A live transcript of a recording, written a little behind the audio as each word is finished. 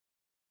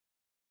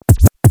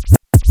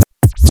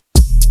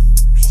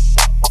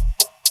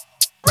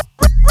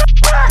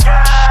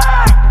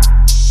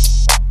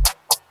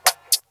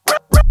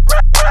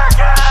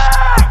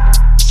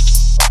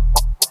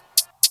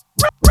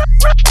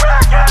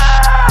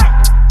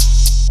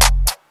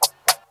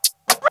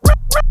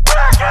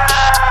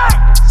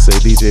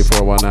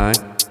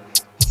419.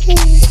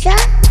 Pizza.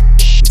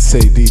 Say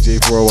DJ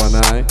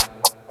 419.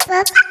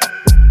 Papa.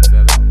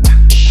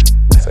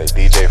 Say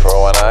DJ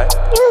 419.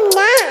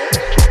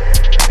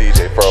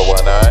 DJ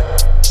 419.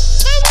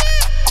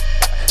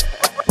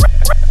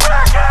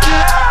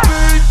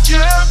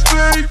 Yeah,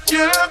 babe,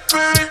 yeah,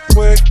 babe.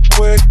 Quick,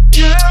 quick.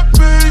 Yeah,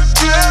 babe,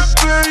 yeah,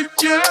 babe,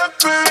 yeah,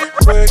 babe.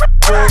 Quick,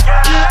 quick.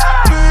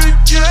 Yeah, babe,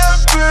 yeah,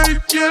 babe,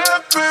 yeah,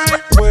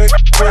 babe. Quick,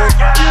 quick.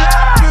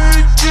 Yeah,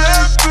 babe,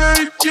 yeah,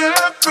 babe,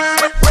 yeah,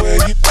 babe. Where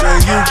you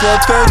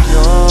got that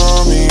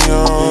yummy,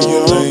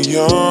 yummy,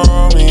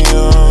 yummy,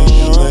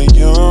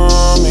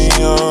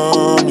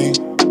 yummy.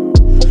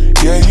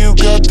 Yeah, you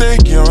got that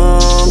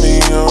yummy,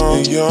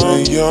 yummy,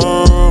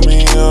 yummy.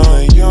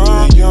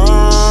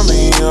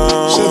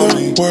 Say the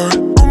word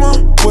on my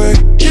way.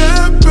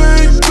 Yeah,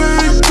 babe,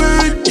 babe,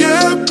 babe,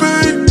 yeah,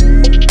 babe.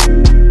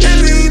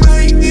 Any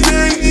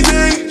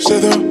night. Say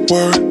the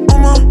word on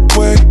my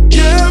way.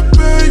 Yeah,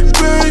 babe,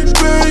 babe,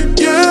 babe,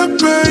 yeah,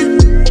 babe.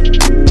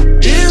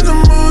 In the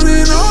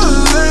morning or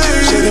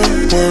late. Say the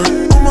word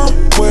on my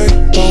way.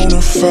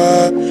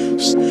 Bonafide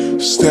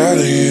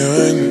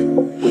stallion.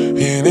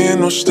 Ain't in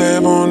no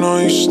stable, no,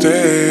 you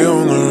stay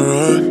on the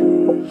run.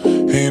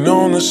 Ain't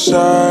on the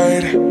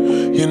side,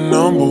 you're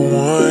number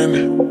one.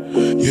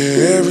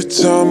 Yeah, every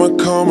time I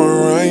come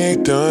around, you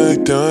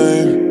done.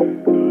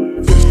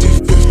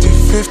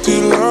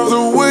 50, love the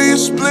way you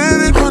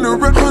split it.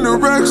 100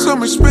 racks on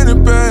me, spin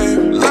it,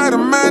 babe. Light a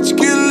match,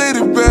 get lit,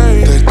 it,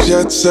 babe. That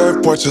jet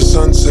set, watch the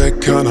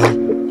sunset, kinda.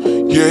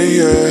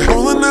 Yeah.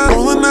 Rolling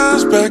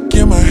eyes back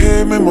in my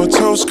head, make my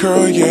toes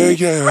curl, yeah.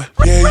 Yeah,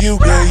 you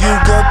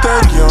got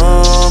that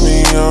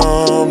yummy,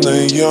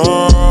 that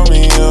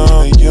yummy,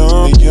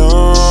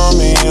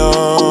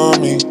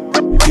 yummy.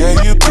 Yeah,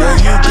 you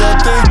got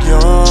that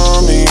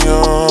yummy,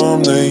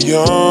 that yummy,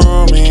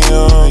 yummy.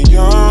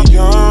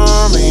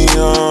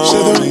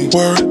 Say the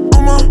word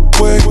on my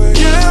way.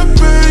 Yeah,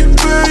 babe,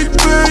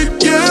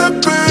 yeah,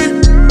 babe.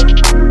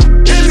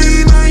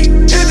 Any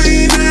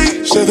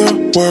night. Say the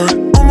word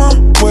on my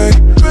way.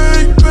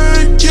 Babe,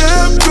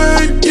 yeah,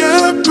 babe,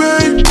 yeah,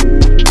 babe.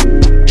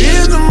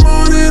 In the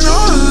morning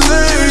or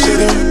late. Say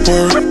the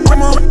word on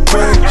my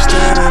way.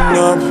 Standing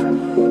up,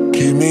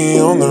 keep me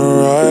on the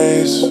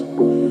rise.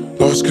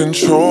 Lost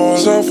control,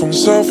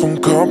 I'm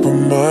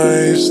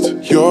compromised.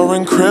 You're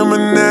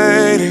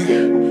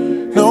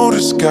incriminating, no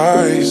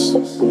disguise.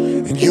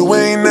 And you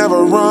ain't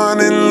never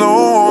running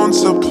low on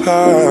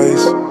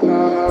supplies.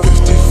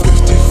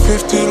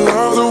 50,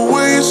 love the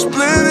way you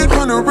split it.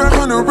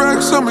 100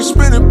 racks on me,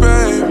 spin it,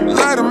 babe.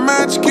 Light a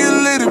match, get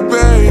lit, it,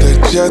 babe.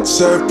 That jet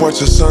set, watch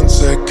the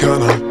sunset,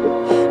 kinda.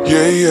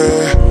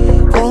 Yeah.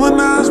 Rolling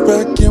eyes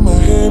back in my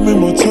head, make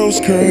my toes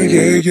curl,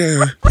 yeah.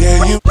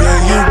 Yeah, you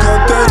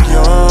got that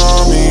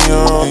yummy,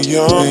 yummy.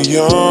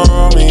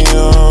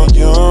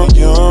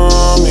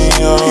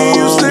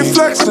 You stay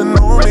flexing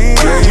on me.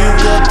 Yeah, you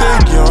got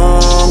that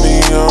yummy,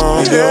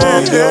 yummy.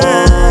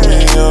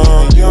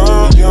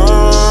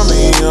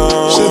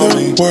 Say the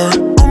word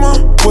on my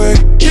way.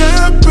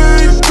 Yeah,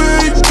 babe,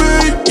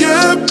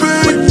 yeah,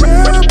 babe.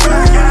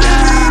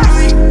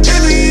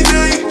 Any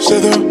night. Say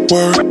the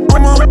word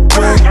on my way.